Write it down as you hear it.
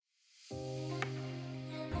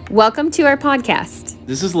Welcome to our podcast.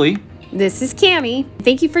 This is Lee. This is Cammie.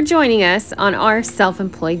 Thank you for joining us on our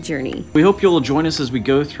self-employed journey. We hope you'll join us as we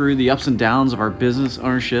go through the ups and downs of our business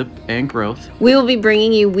ownership and growth. We will be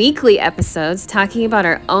bringing you weekly episodes talking about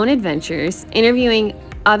our own adventures, interviewing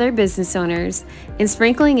other business owners, and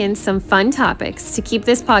sprinkling in some fun topics to keep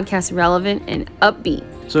this podcast relevant and upbeat.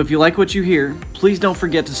 So if you like what you hear, please don't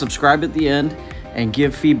forget to subscribe at the end and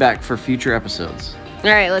give feedback for future episodes. All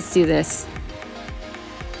right, let's do this.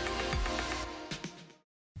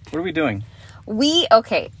 What are we doing? We're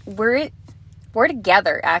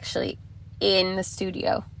together actually in the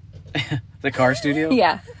studio. The car studio?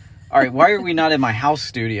 Yeah. All right, why are we not in my house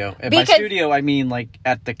studio? And by Because- studio, I mean like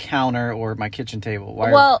at the counter or my kitchen table.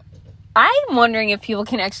 I'm wondering if people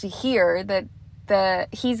can actually hear that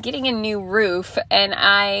he's getting a new roof and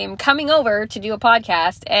I'm coming over to do a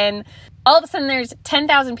podcast, and all of a sudden there's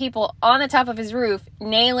 10,000 people on the top of his roof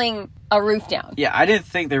nailing a roof down. Yeah, I didn't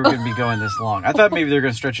think they were going to be going this long. I thought maybe they were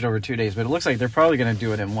going to stretch it over 2 days, but it looks like they're probably going to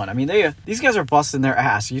do it in one. I mean, these guys are busting their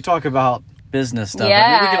ass. You talk about business stuff. Yeah.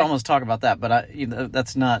 I mean, we could almost talk about that, but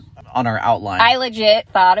that's not on our outline. I legit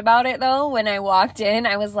thought about it though when I walked in.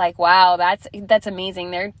 I was like, "Wow, that's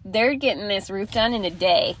amazing. They're getting this roof done in a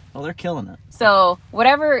day." Well, they're killing it. So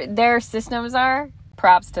whatever their systems are,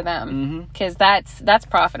 props to them, because that's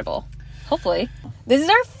profitable. Hopefully, this is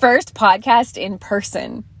our first podcast in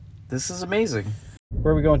person. This is amazing.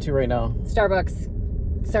 Where are we going to right now?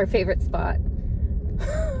 Starbucks. It's our favorite spot.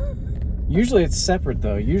 Usually it's separate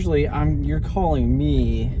though. Usually you're calling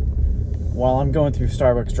me while I'm going through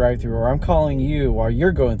Starbucks drive-thru, or I'm calling you while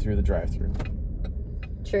you're going through the drive-thru.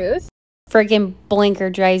 Truth. Freaking blinker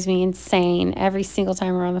drives me insane every single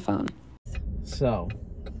time we're on the phone. So,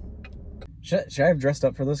 should I have dressed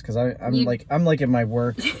up for this? Because I'm like in my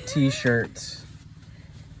work t-shirt.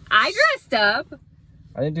 I dressed up.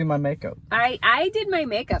 I didn't do my makeup. I did my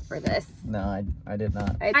makeup for this. No, I did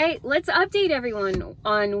not. Let's update everyone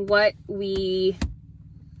on what we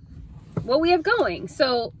have going.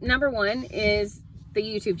 So number one is the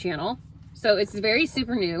YouTube channel. So it's very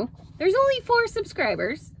super new. There's only 4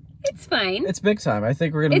 subscribers. It's fine. It's big time. I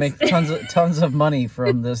think we're gonna make tons of money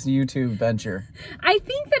from this YouTube venture. I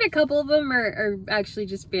think that a couple of them are actually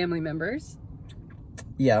just family members.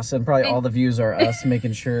 Yes, and probably all the views are us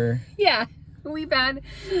making sure. Yeah. We've had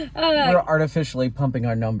we're artificially pumping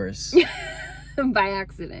our numbers by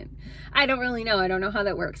accident. I don't really know. I don't know how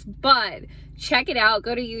that works, but check it out.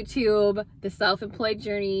 Go to YouTube, The Self-Employed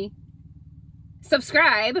Journey.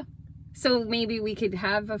 Subscribe, so maybe we could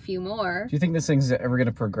have a few more. Do you think this thing's ever going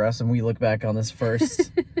to progress and we look back on this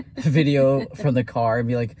first video from the car and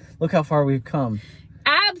be like, look how far we've come?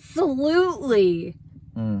 Absolutely.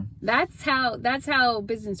 That's how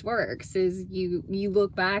business works, is you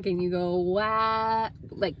look back and you go, what?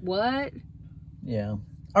 Like what? Yeah.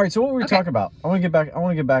 All right, so what were we talking about? I want to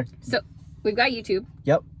get back. So we've got YouTube.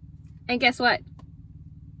 Yep. And guess what?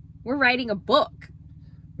 We're writing a book.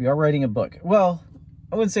 We are writing a book. Well,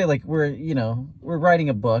 I wouldn't say like we're writing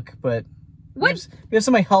a book, but what? We have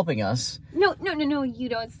somebody helping us. No, you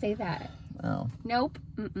don't say that. Oh. Nope.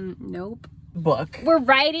 Nope. Book. We're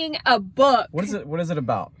writing a book. What is it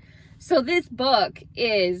about? So this book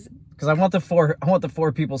is, because I want the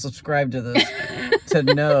 4 people subscribed to this to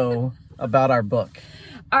know about our book.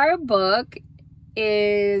 Our book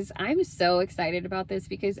is, I'm so excited about this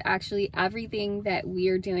because actually everything that we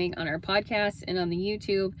are doing on our podcast and on the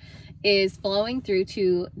YouTube is flowing through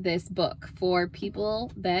to this book for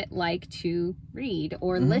people that like to read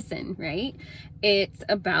or listen, right? It's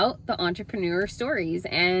about the entrepreneur stories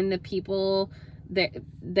and the people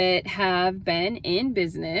that have been in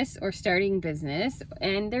business or starting business,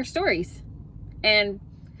 and their stories and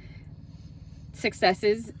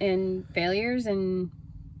successes and failures and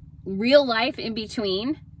real life in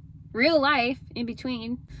between.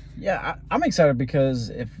 Yeah, I'm excited because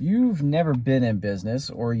if you've never been in business,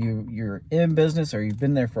 or you're in business, or you've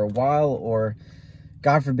been there for a while, or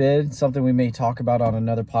God forbid, something we may talk about on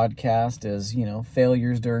another podcast is,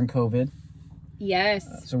 failures during COVID. Yes.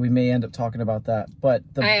 So we may end up talking about that. But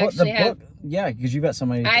the book, yeah, because you got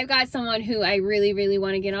somebody. I've got someone who I really, really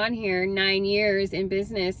want to get on here. 9 years in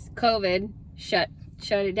business, COVID shut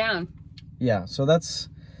it down. Yeah, so that's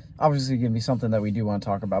obviously going to be something that we do want to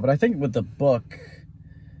talk about. But I think with the book,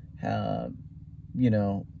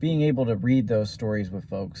 being able to read those stories with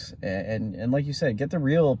folks and like you said, get the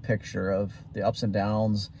real picture of the ups and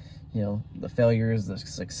downs, the failures, the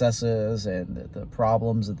successes, and the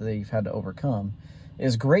problems that they've had to overcome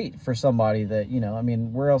is great for somebody that,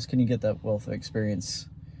 where else can you get that wealth of experience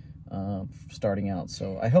starting out.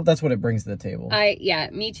 So I hope that's what it brings to the table. Yeah,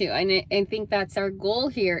 me too. And I think that's our goal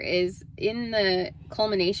here, is in the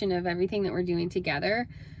culmination of everything that we're doing together,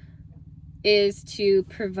 is to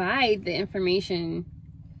provide the information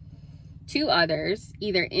to others,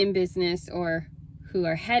 either in business or who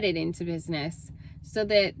are headed into business, so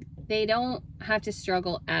that they don't have to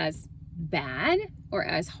struggle as bad or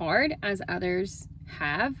as hard as others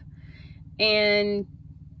have, and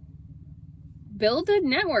build a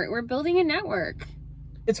network. We're building a network.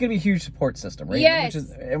 It's going to be a huge support system, right? Yes.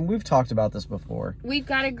 And we've talked about this before. We've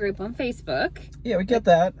got a group on Facebook. Yeah, we get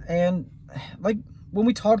that. And like when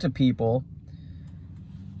we talk to people,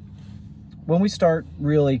 when we start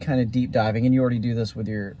really kind of deep diving, and you already do this with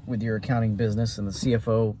your accounting business and the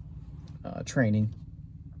CFO training,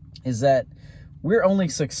 is that we're only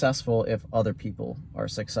successful if other people are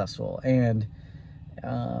successful. And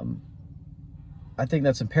I think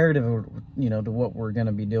that's imperative, to what we're going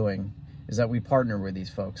to be doing, is that we partner with these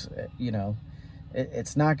folks.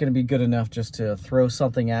 It's not going to be good enough just to throw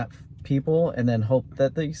something at people and then hope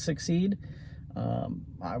that they succeed.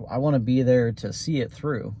 I want to be there to see it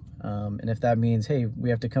through. And if that means, hey,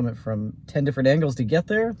 we have to come at from 10 different angles to get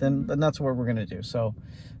there, then that's what we're going to do. So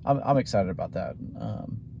I'm excited about that.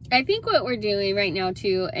 I think what we're doing right now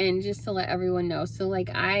too, and just to let everyone know, so like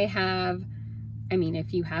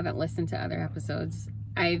if you haven't listened to other episodes,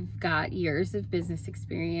 I've got years of business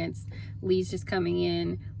experience. Lee's just coming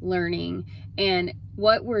in, learning. And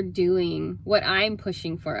what we're doing, what I'm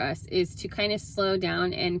pushing for us, is to kind of slow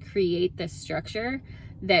down and create the structure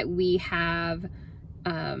that we have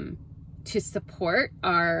to support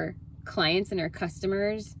our clients and our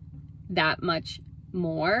customers that much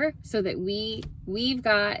more, so that we're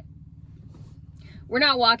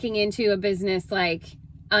not walking into a business like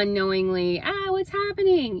unknowingly, what's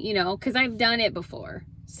happening, because I've done it before.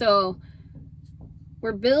 So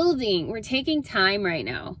we're taking time right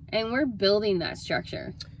now, and we're building that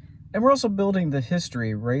structure. And we're also building the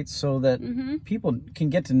history, right? So that people can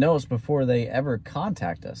get to know us before they ever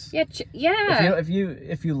contact us. Yeah. If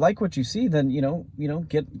you like what you see, then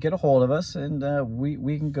get a hold of us, and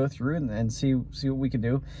we can go through and see what we can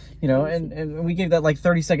do. And we gave that like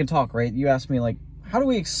 30-second talk, right? You asked me like, how do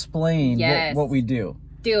we explain what we do?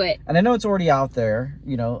 Do it. And I know it's already out there,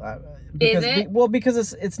 Is it?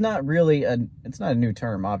 Because it's not really it's not a new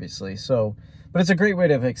term, obviously. So, but it's a great way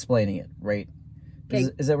of explaining it, right?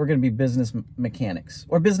 Is that we're going to be business mechanics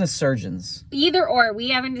or business surgeons. Either or, we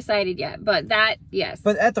haven't decided yet, but yes.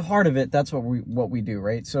 But at the heart of it, that's what we do,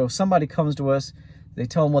 right? So if somebody comes to us, they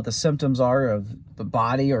tell them what the symptoms are of the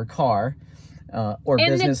body or car or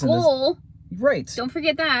and business. The goal. Right. Don't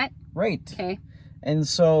forget that. Right. Okay. And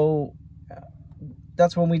so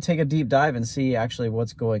that's when we take a deep dive and see actually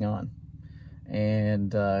what's going on, and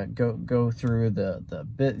go through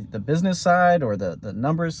the business side or the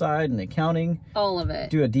numbers side and the accounting, all of it.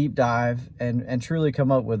 Do a deep dive and truly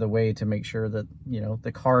come up with a way to make sure that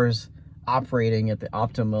the car's operating at the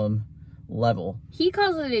optimum level. He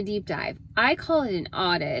calls it a deep dive. I call it an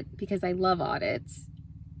audit because I love audits.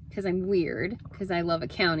 Because I'm weird. Because I love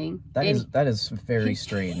accounting. That is very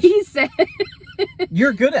strange. He said.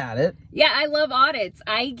 You're good at it. Yeah, I love audits.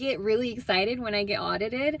 I get really excited when I get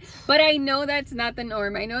audited, but I know that's not the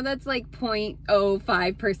norm. I know that's like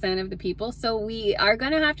 0.05% of the people. So we are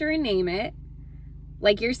going to have to rename it.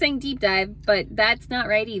 Like you're saying deep dive, but that's not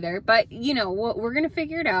right either. But we're going to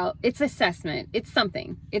figure it out. It's assessment. It's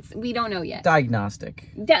something. We don't know yet. Diagnostic.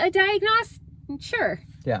 Diagnostic. Sure.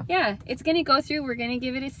 Yeah. Yeah. It's going to go through. We're going to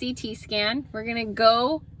give it a CT scan. We're going to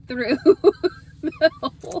go through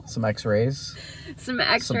some x-rays. Some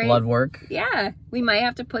x-rays. Some blood work. Yeah. We might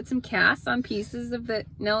have to put some casts on pieces of the...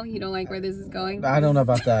 No, you don't like where this is going? I don't know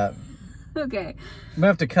about that. Okay. We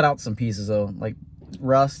have to cut out some pieces though, like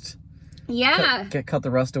rust. Yeah. Cut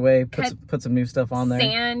the rust away. Put some new stuff on there.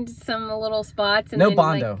 Sand some little spots. And no then,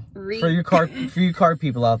 Bondo. For you car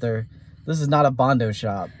people out there, this is not a Bondo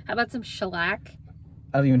shop. How about some shellac?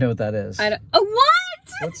 I don't even know what that is.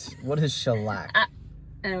 What is shellac?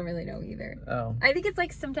 I don't really know either. Oh. I think it's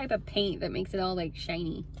like some type of paint that makes it all like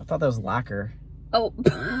shiny. I thought that was lacquer. Oh.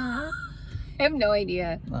 I have no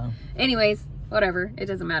idea. No. Anyways, whatever. It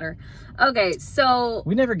doesn't matter. Okay, so...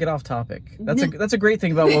 We never get off topic. That's a great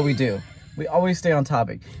thing about what we do. We always stay on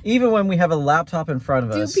topic. Even when we have a laptop in front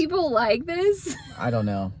of us. Do people like this? I don't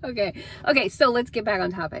know. Okay, so let's get back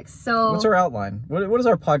on topic. So what's our outline? What is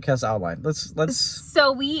our podcast outline? Let's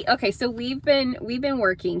So we've been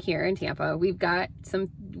working here in Tampa. We've got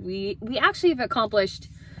we actually have accomplished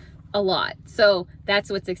a lot. So that's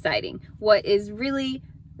what's exciting. What is really,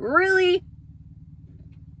 really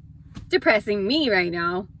depressing me right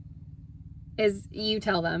now is, you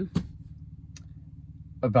tell them.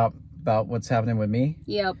 about what's happening with me.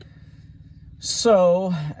 Yep.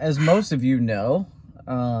 So, as most of you know,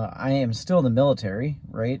 I am still in the military,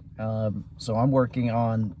 right? So I'm working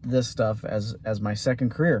on this stuff as my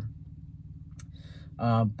second career.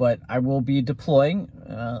 But I will be deploying.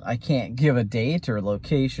 I can't give a date or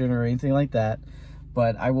location or anything like that,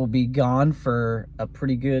 but I will be gone for a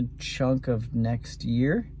pretty good chunk of next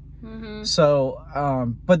year. Mm-hmm. So,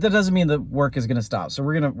 but that doesn't mean the work is going to stop. So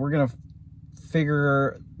we're gonna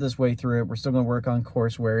figure this way through it. We're still going to work on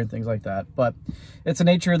courseware and things like that, but it's the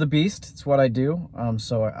nature of the beast. It's what I do.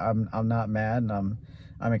 So I'm not mad, and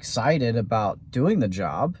I'm excited about doing the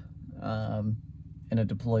job, in a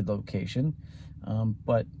deployed location.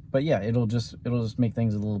 But yeah, it'll just make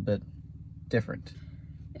things a little bit different.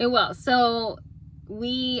 It will. So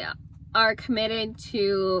we are committed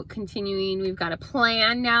to continuing. We've got a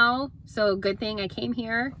plan now. So good thing I came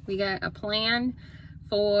here. We got a plan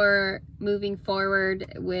for moving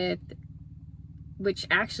forward with, which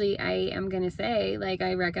actually I am going to say, like,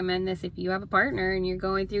 I recommend this if you have a partner and you're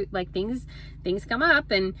going through, like, things come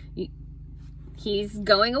up and he's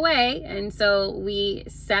going away. And so we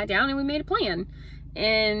sat down and we made a plan,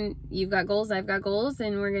 and you've got goals, I've got goals,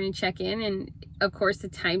 and we're going to check in. And of course the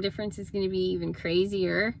time difference is going to be even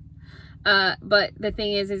crazier. But the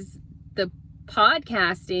thing is the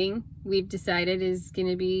podcasting, we've decided, is going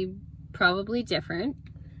to be probably different.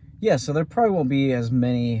 Yeah, so there probably won't be as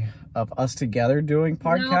many of us together doing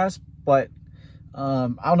podcasts, but I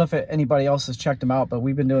don't know if anybody else has checked them out, but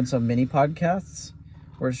we've been doing some mini podcasts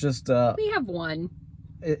where it's just... we have one.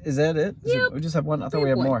 Is that it? Yep. We just have one? I thought we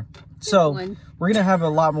had one. more. So we're going to have a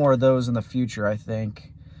lot more of those in the future, I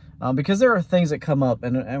think, because there are things that come up,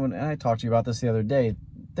 and I talked to you about this the other day.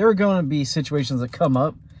 There are going to be situations that come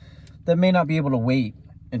up that may not be able to wait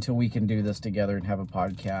until we can do this together and have a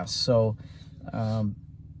podcast. So,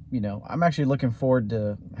 I'm actually looking forward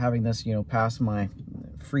to having this, past my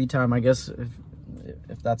free time, I guess,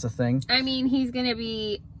 if that's a thing. I mean, he's going to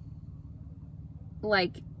be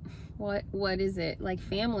like, what is it? Like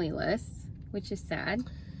familyless, which is sad.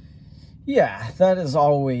 Yeah, that is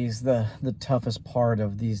always the toughest part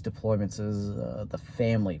of these deployments is the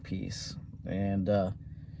family piece. And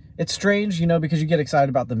it's strange, because you get excited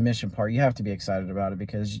about the mission part. You have to be excited about it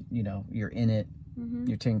because, you're in it. Mm-hmm.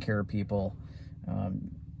 You're taking care of people.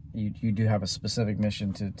 You do have a specific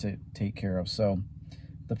mission to take care of. So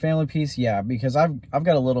the family piece, yeah, because I've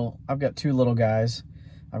got two little guys.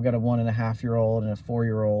 I've got a 1.5-year-old and a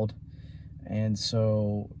 4-year-old. And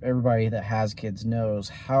so everybody that has kids knows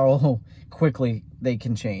how quickly they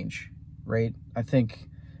can change, right? I think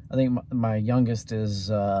my youngest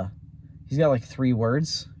is he's got like 3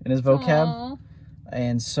 words in his vocab. Aww.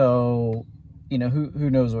 And so, who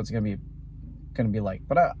knows what's gonna be like.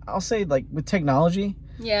 But I'll say, like, with technology,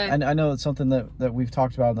 yeah, and I know it's something that we've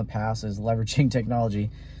talked about in the past is leveraging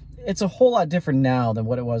technology. It's a whole lot different now than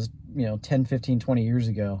what it was, 10, 15, 20 years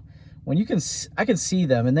ago. When I can see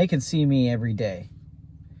them and they can see me every day.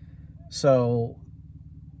 So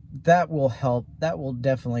that will help. That will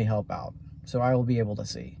definitely help out. So I will be able to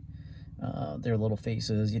see their little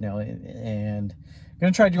faces, and I'm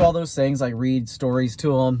going to try to do all those things, like read stories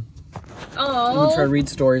to them. Oh. I'm going to try to read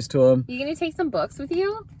stories to them. You going to take some books with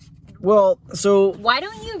you? Well, so... Why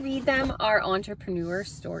don't you read them our entrepreneur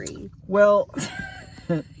story? Well,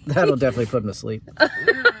 that'll definitely put them to sleep.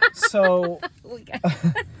 So...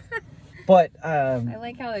 But I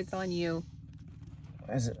like how it's on you,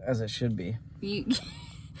 as it should be.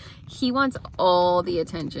 He wants all the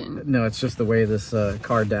attention. No, it's just the way this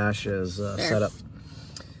car dash is set up.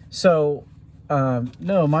 So,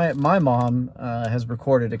 no, my mom has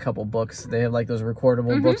recorded a couple books. They have like those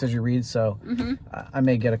recordable mm-hmm. books as you read. So mm-hmm. I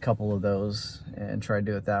may get a couple of those and try to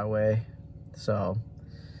do it that way. So,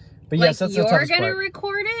 but yes, that's the toughest part. You're gonna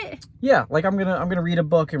record it? Yeah, like I'm gonna read a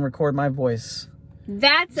book and record my voice.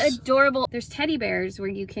 That's adorable. There's teddy bears where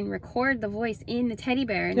you can record the voice in the teddy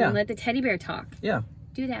bear and then let the teddy bear talk. Yeah.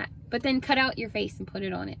 Do that. But then cut out your face and put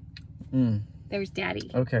it on it. There's Daddy.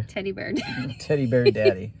 Okay. Teddy bear Daddy. Teddy bear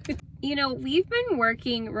Daddy. We've been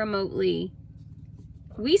working remotely.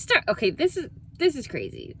 Okay, this is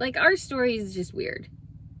crazy. Like, our story is just weird.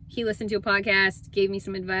 He listened to a podcast, gave me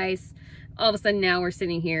some advice. All of a sudden now we're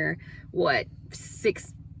sitting here,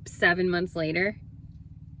 6-7 months later.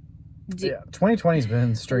 Yeah, 2020's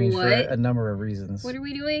been strange for a number of reasons. What are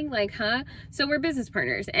we doing? So we're business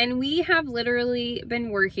partners, and we have literally been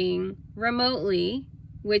working remotely,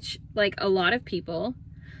 which, like, a lot of people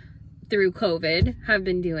through COVID have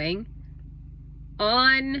been doing,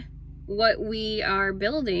 on what we are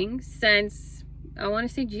building since, I want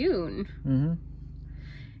to say, June. Mm-hmm.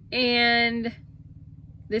 And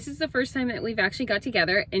This is the first time that we've actually got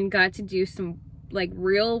together and got to do some like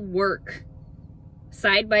real work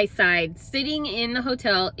side by side, sitting in the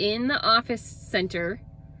hotel in the office center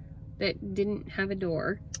that didn't have a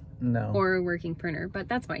door. No. Or a working printer, but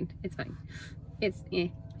that's fine. It's fine. It's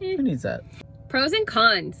Who needs that? Pros and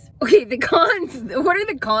cons. Okay, the cons. What are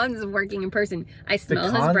the cons of working in person? I smell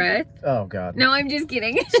his breath. Oh, God. No, I'm just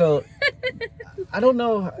kidding. So, I don't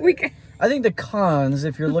know. I think the cons,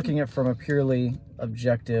 if you're looking at from a purely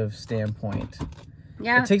objective standpoint,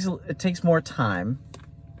 yeah, it takes more time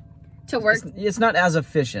to work. It's not as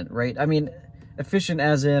efficient, right? I mean, efficient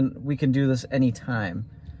as in we can do this anytime.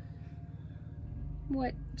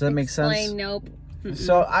 What? Does that make sense? Nope. Mm-mm.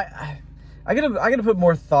 So I gotta put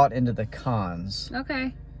more thought into the cons.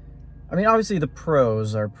 Okay. I mean, obviously the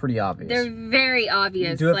pros are pretty obvious. They're very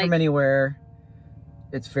obvious. You do it from anywhere.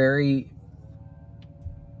 It's very,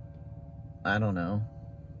 I don't know.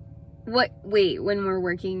 What? Wait, when we're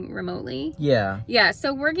working remotely? Yeah. Yeah.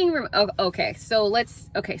 So working okay. So let's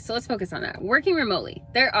focus on that. Working remotely.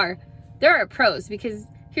 There are pros, because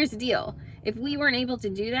here's the deal. If we weren't able to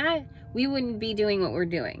do that, we wouldn't be doing what we're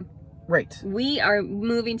doing. Right. We are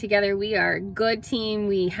moving together. We are a good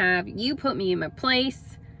team. You put me in my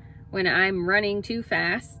place when I'm running too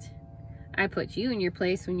fast. I put you in your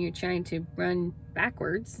place when you're trying to run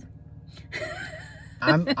backwards.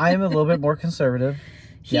 I'm a little bit more conservative.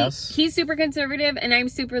 Yes. He's super conservative, and I'm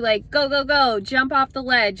super like, go, go, go, jump off the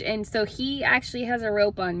ledge. And so he actually has a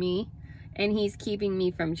rope on me, and he's keeping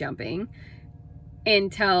me from jumping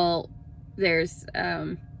until there's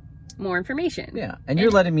more information. Yeah, and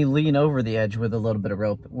you're letting me lean over the edge with a little bit of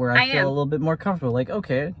rope, where I feel a little bit more comfortable. Like,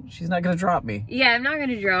 okay, she's not gonna drop me. Yeah, I'm not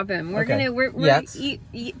gonna drop him. We're okay.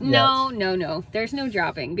 No. There's no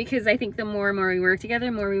dropping, because I think the more and more we work together,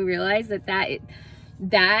 the more we realize that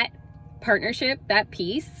partnership, that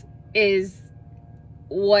piece, is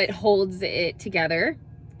what holds it together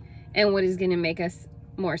and what is gonna make us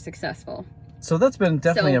more successful. So that's been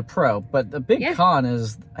definitely a pro, but the big con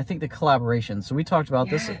is, I think, the collaboration. So we talked about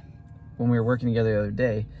this when we were working together the other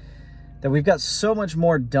day, that we've got so much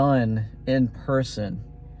more done in person.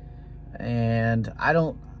 And I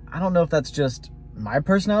don't know if that's just my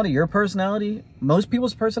personality, your personality, most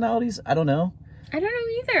people's personalities. I don't know. I don't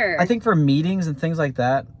know either. I think for meetings and things like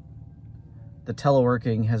that, the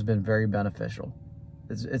teleworking has been very beneficial.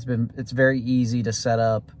 It's very easy to set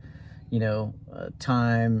up,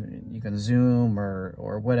 time. You can Zoom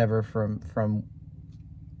or whatever from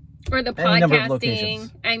or the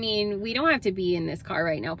podcasting. I mean, we don't have to be in this car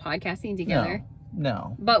right now podcasting together.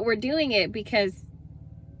 No. But we're doing it because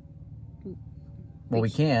we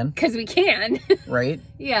can. Because we can. Right?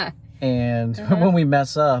 Yeah. And when we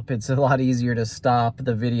mess up, it's a lot easier to stop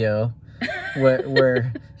the video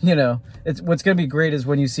where it's what's going to be great is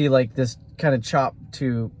when you see like this kind of chopped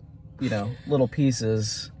to, little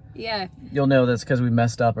pieces. Yeah. You'll know that's because we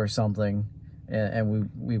messed up or something,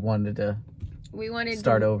 and we wanted to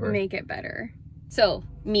start over. Make it better. So,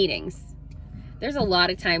 meetings. There's a lot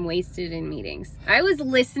of time wasted in meetings. I was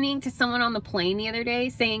listening to someone on the plane the other day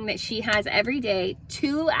saying that she has every day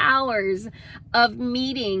 2 hours of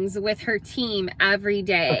meetings with her team every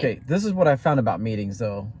day. Okay, this is what I found about meetings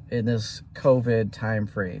though in this COVID time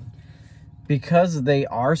frame. Because they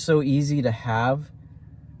are so easy to have,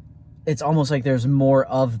 it's almost like there's more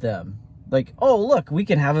of them. Like, oh, look, we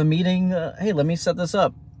can have a meeting. Hey, let me set this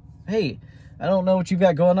up. Hey, I don't know what you've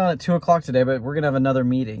got going on at 2 o'clock today, but we're going to have another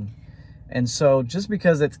meeting. And so just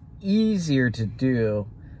because it's easier to do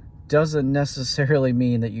doesn't necessarily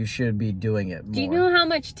mean that you should be doing it more. Do you know how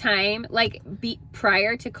much time,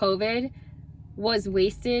 prior to COVID, was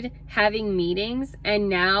wasted having meetings? And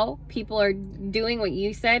now people are doing what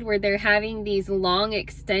you said, where they're having these long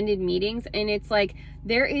extended meetings. And it's like,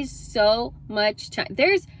 there is so much time.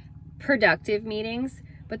 There's productive meetings,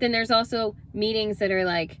 but then there's also meetings that are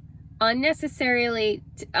like unnecessarily,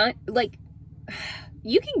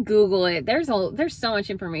 you can Google it. There's so much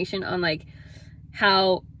information on like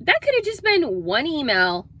how that could have just been one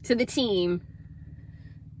email to the team.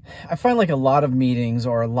 I find like a lot of meetings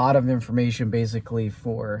or a lot of information basically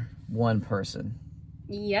for one person.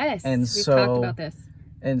 Yes, and we've talked about this.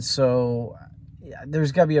 And so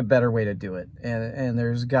there's got to be a better way to do it, and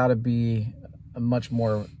there's got to be a much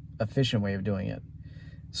more efficient way of doing it.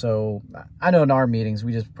 So I know in our meetings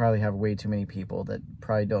we just probably have way too many people that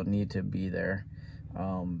probably don't need to be there.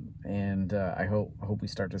 I hope we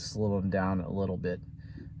start to slow them down a little bit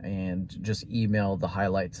and just email the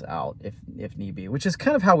highlights out if need be, which is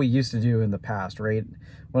kind of how we used to do in the past, right?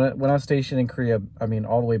 When I was stationed in Korea, I mean,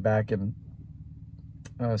 all the way back in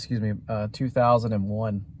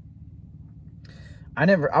 2001,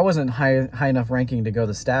 I wasn't high enough ranking to go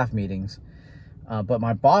to staff meetings, but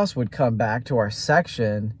my boss would come back to our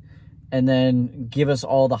section and then give us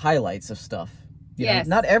all the highlights of stuff. You know,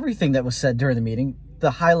 not everything that was said during the meeting,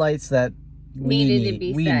 the highlights that we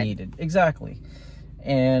needed. Exactly.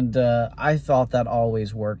 And I thought that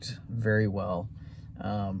always worked very well.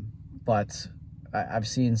 But I've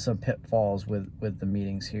seen some pitfalls with the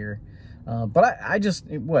meetings here. But I just,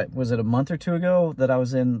 what was it, a month or two ago that I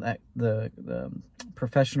was in the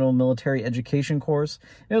professional military education course?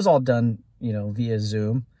 It was all done, you know, via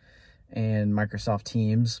Zoom and Microsoft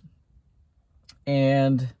Teams.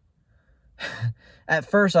 And at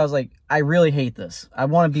first I was like, I really hate this. I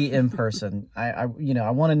want to be in person. I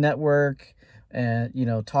want to network and, you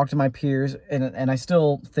know, talk to my peers. And I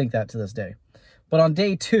still think that to this day. But on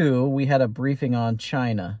day 2, we had a briefing on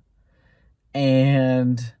China,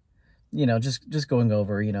 and, you know, just going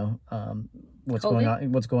over, you know, what's going on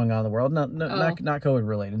in the world. Not COVID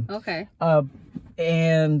related. Okay.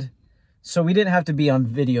 And so we didn't have to be on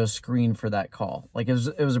video screen for that call. Like it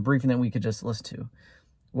was a briefing that we could just listen to.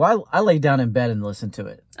 Well, I laid down in bed and listened to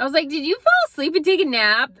it. I was like, did you fall asleep and take a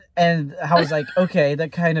nap? And I was like, okay,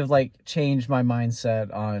 that kind of like changed my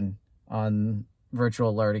mindset on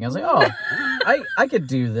virtual learning. I was like, oh, I could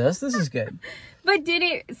do this. This is good. But did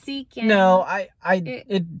it sink in? No,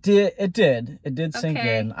 it did sink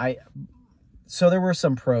in. So there were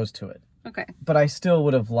some pros to it. Okay. But I still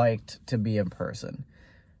would have liked to be in person.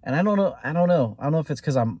 And I don't know if it's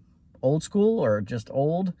because I'm old school or just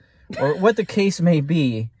old or what the case may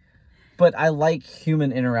be, but I like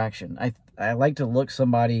human interaction. I like to look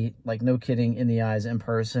somebody, like, no kidding, in the eyes in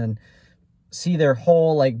person, see their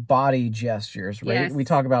whole, like, body gestures, right? Yes. We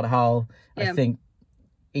talk about how I think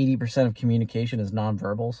 80% of communication is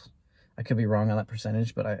nonverbals. I could be wrong on that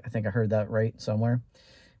percentage, but I think I heard that right somewhere.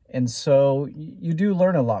 And so you do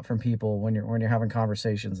learn a lot from people when you're having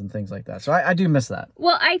conversations and things like that. So I do miss that.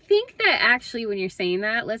 Well, I think that actually when you're saying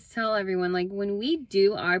that, let's tell everyone, like, when we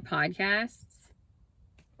do our podcasts,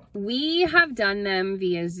 we have done them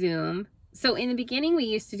via Zoom. So in the beginning, we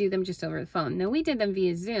used to do them just over the phone. No, we did them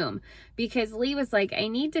via Zoom because Lee was like, I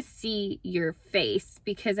need to see your face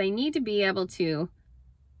because I need to be able to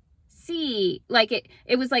see, like,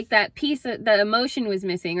 it was like that piece of the emotion was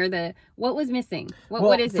missing, or what was missing?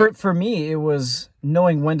 What is it? For me, it was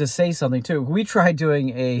knowing when to say something too. We tried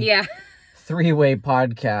doing a 3-way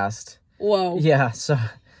podcast. Whoa. Yeah, so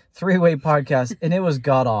 3-way podcast, and it was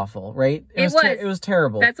god awful, right? It was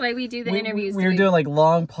terrible. That's why we do the interviews. We were doing like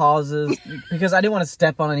long pauses because I didn't want to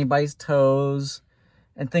step on anybody's toes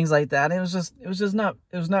and things like that. And it was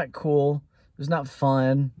not cool. It was not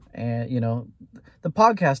fun. And, you know, the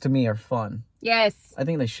podcasts to me are fun. Yes. I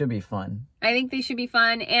think they should be fun. I think they should be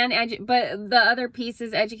fun but the other piece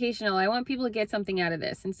is educational. I want people to get something out of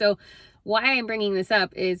this. And so why I'm bringing this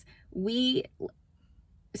up is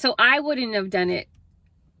so I wouldn't have done it.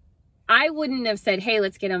 I wouldn't have said, hey,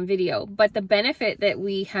 let's get on video. But the benefit that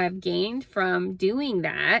we have gained from doing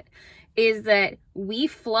that is that we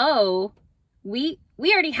flow. We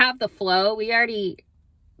already have the flow. We already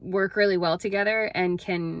work really well together and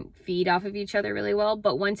can feed off of each other really well.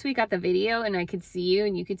 But once we got the video and I could see you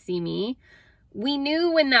and you could see me, we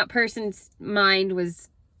knew when that person's mind was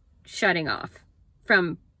shutting off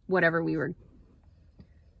from whatever we were.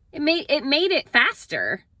 It made it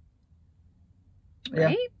faster.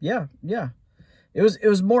 Right? Yeah. It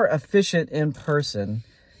was more efficient in person.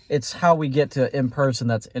 It's how we get to in person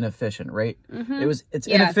that's inefficient, right? Mm-hmm. It's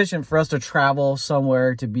inefficient for us to travel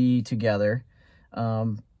somewhere to be together.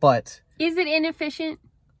 But is it inefficient?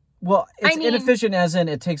 Well, it's inefficient as in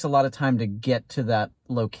it takes a lot of time to get to that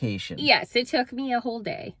location. Yes, it took me a whole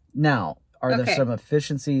day. Now, are there some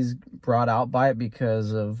efficiencies brought out by it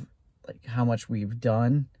because of like how much we've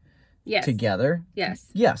done together? Yes.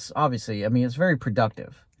 Yes, obviously. I mean, it's very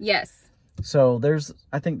productive. Yes. So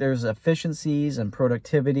I think there's efficiencies and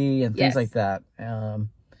productivity and things like that.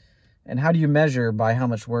 And how do you measure by how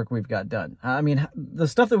much work we've got done? I mean, the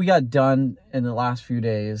stuff that we got done in the last few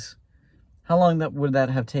days, how long would that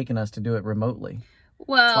have taken us to do it remotely?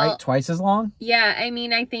 Well, twice as long? Yeah, I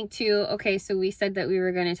mean, I think too, okay, so we said that we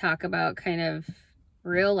were going to talk about kind of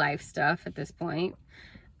real life stuff at this point.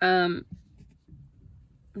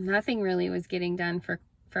 Nothing really was getting done for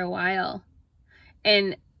a while.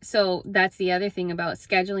 And so that's the other thing about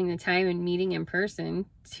scheduling the time and meeting in person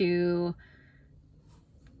to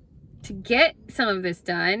get some of this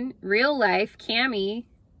done. Real life, Cammie,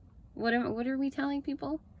 what are we telling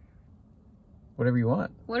people? Whatever you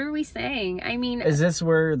want. What are we saying? I mean, is this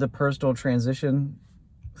where the personal transition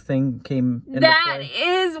thing came into that play?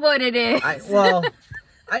 Is what it is.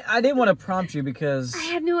 I didn't want to prompt you because... I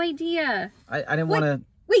had no idea. I didn't want to...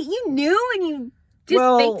 Wait, you knew and you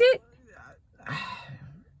just faked it?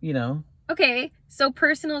 You know. Okay, so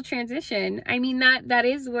personal transition. I mean, that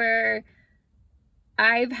is where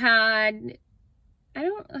I've had... I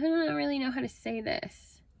don't really know how to say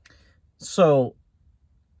this. So,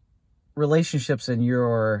 relationships in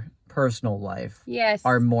your personal life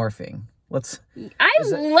are morphing. I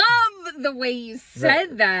love the way you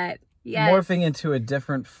said that. Yes. Morphing into a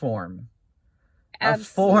different form. Absolutely. A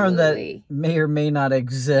form that may or may not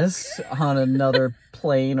exist on another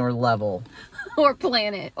plane or level. Or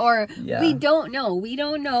planet. Or we don't know. We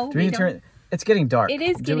don't know. It's getting dark. It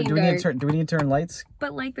is getting dark. Do we need to turn lights?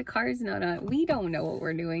 But like the car's not on. We don't know what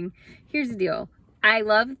we're doing. Here's the deal. I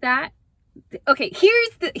love that. Okay,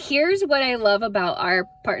 here's what I love about our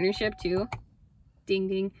partnership too. Ding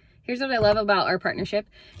ding. Here's what I love about our partnership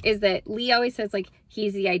is that Lee always says like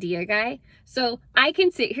he's the idea guy. So I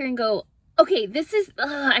can sit here and go, okay, this is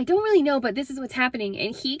I don't really know, but this is what's happening,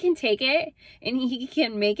 and he can take it and he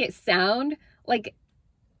can make it sound like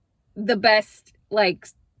the best like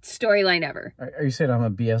storyline ever. Are you saying I'm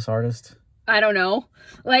a BS artist? I don't know.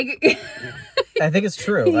 Like I think it's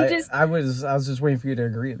true. I was just waiting for you to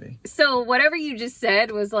agree with me. So whatever you just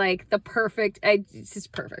said was like the perfect. It's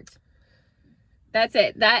just perfect. That's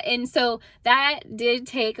it. So that did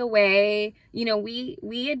take away. You know,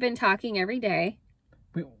 we had been talking every day.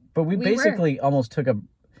 We basically almost took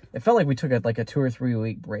it felt like we took like a 2 or 3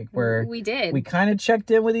 week break where we did. We kind of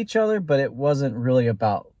checked in with each other, but it wasn't really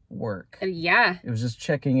about work. Yeah. It was just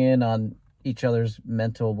checking in on each other's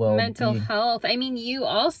mental health. I mean, you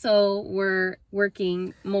also were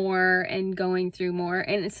working more and going through more,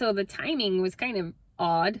 and so the timing was kind of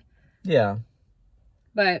odd. Yeah.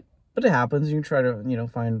 But it happens. You try to,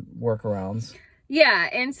 find workarounds. Yeah,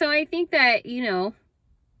 and so I think that,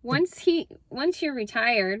 once you're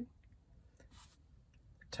retired.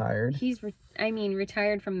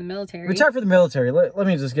 Retired from the military. Retired from the military. Let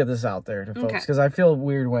me just get this out there to folks, because I feel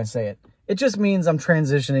weird when I say it. It just means I'm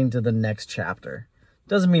transitioning to the next chapter.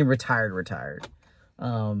 Doesn't mean retired.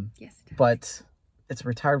 Yes. But it's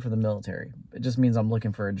retired from the military. It just means I'm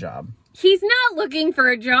looking for a job. He's not looking for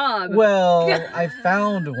a job. Well, I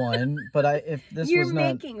found one, but You're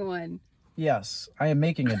making one. Yes, I am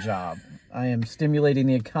making a job. I am stimulating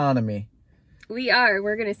the economy. We are.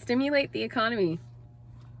 We're going to stimulate the economy.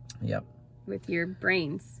 Yep. With your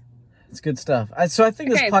brains. It's good stuff. So I think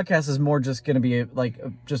this podcast is more just going to be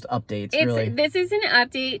just updates, really. This is an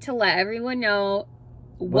update to let everyone know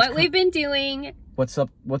what we've been doing. What's up?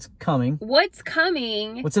 What's coming? What's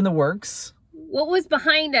coming? What's in the works? What was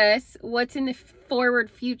behind us? What's in the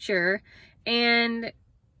forward future? And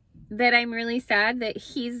that I'm really sad that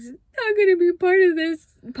he's not going to be part of this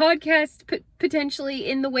podcast potentially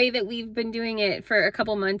in the way that we've been doing it for a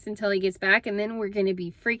couple months until he gets back. And then we're going to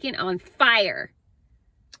be freaking on fire.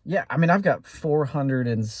 Yeah, I mean, I've got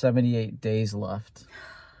 478 days left.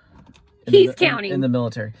 He's counting. In the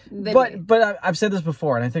military. But I've said this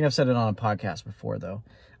before, and I think I've said it on a podcast before, though.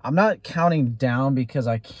 I'm not counting down because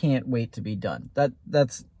I can't wait to be done.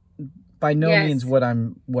 That's by no means what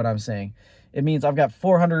I'm saying. It means I've got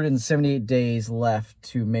 478 days left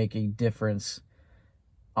to make a difference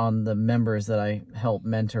on the members that I help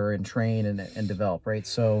mentor and train and develop, right?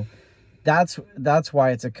 So that's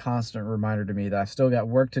why it's a constant reminder to me that I've still got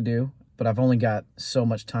work to do, but I've only got so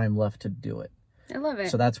much time left to do it. I love it.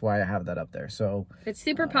 So that's why I have that up there. So it's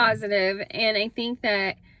super positive, and I think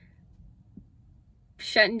that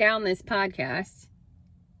shutting down this podcast,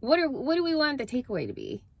 what do we want the takeaway to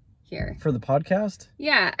be here for the podcast?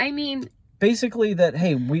 Yeah, I mean, basically that,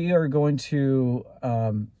 hey, we are going to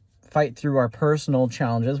fight through our personal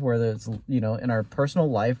challenges, whether it's in our personal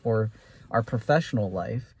life or our professional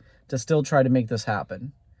life, to still try to make this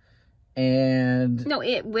happen. And no,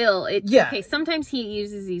 it will. Okay, sometimes he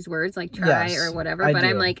uses these words like try or whatever, but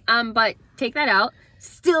I'm like, but take that out.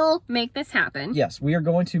 Still make this happen. Yes, we are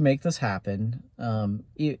going to make this happen,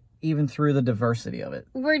 even through the diversity of it.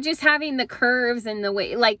 We're just having the curves and the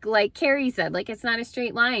way, like Carrie said, like it's not a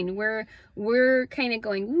straight line. We're kind of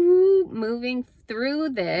going, moving through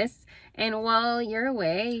this. And while you're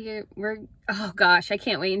away, oh gosh, I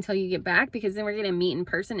can't wait until you get back, because then we're going to meet in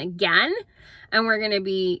person again. And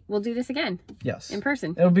we'll do this again. Yes. In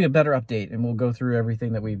person. It'll be a better update, and we'll go through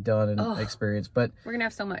everything that we've done and experienced. But we're going to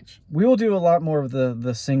have so much. We will do a lot more of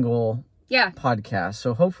the single podcast.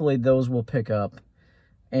 So hopefully those will pick up.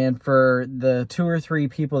 And for the 2 or 3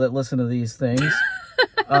 people that listen to these things,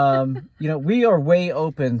 we are way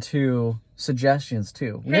open to suggestions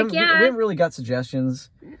too. We haven't really got suggestions.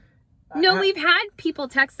 No, we've had people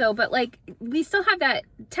text though, but we still have that.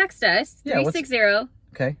 Text us 360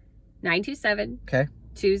 Okay. 927 Okay.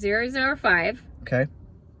 2005. Okay.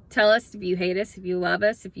 Tell us if you hate us, if you love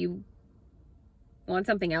us, if you want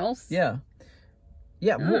something else. Yeah.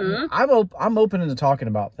 Yeah, Mm. I'm open into talking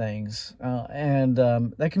about things, and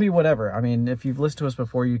that can be whatever. I mean, if you've listened to us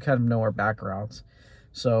before, you kind of know our backgrounds,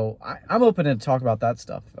 so I'm open to talk about that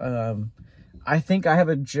stuff. I think I have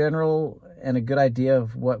a general and a good idea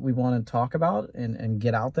of what we want to talk about and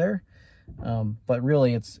get out there, but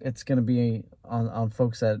really, it's going to be on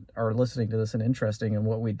folks that are listening to this and interesting in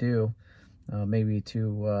what we do, maybe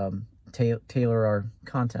to tailor our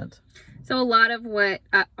content. So a lot of what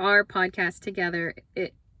our podcast together,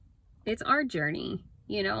 it's our journey,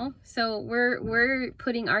 you know. So we're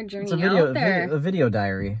putting our journey out there. A video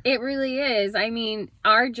diary. It really is. I mean,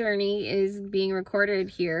 our journey is being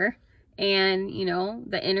recorded here, and you know,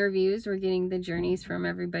 the interviews, we're getting the journeys from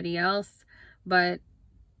everybody else. But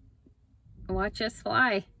watch us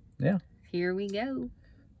fly. Yeah. Here we go.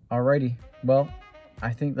 Alrighty. Well,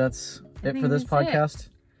 I think that's it for this podcast.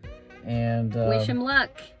 And wish him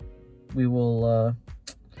luck. We will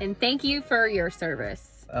and thank you for your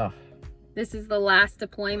service. Oh. This is the last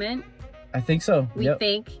deployment. I think so. We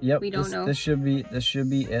think. Yep. We don't know. This should be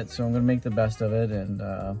it. So I'm gonna make the best of it and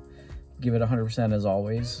give it 100% as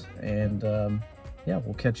always. And yeah,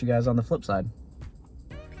 we'll catch you guys on the flip side.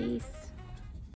 Peace.